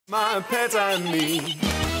My pet and me.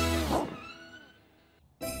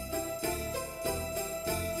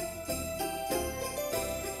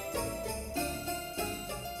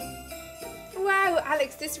 Wow,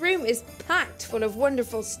 Alex, this room is packed full of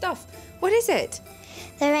wonderful stuff. What is it?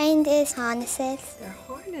 The reindeers' harnesses. They're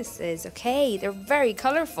harnesses, okay. They're very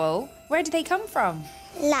colourful. Where do they come from?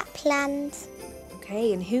 Lapland.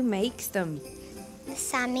 Okay, and who makes them? The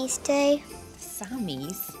Samis do.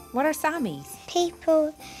 Samis? What are Samis?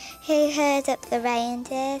 People who herd up the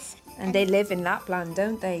reindeers. And they live in Lapland,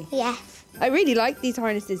 don't they? Yes. I really like these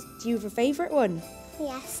harnesses. Do you have a favourite one?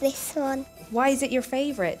 Yes, this one. Why is it your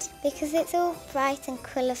favourite? Because it's all bright and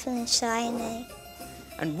colourful and shiny.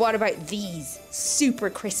 And what about these super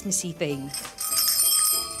Christmassy things?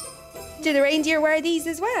 Do the reindeer wear these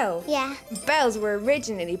as well? Yeah. Bells were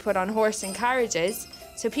originally put on horse and carriages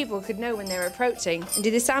so people could know when they were approaching. And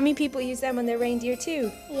do the Sami people use them on their reindeer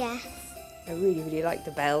too? Yes. I really, really like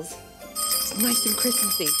the bells. It's nice and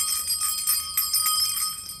Christmassy.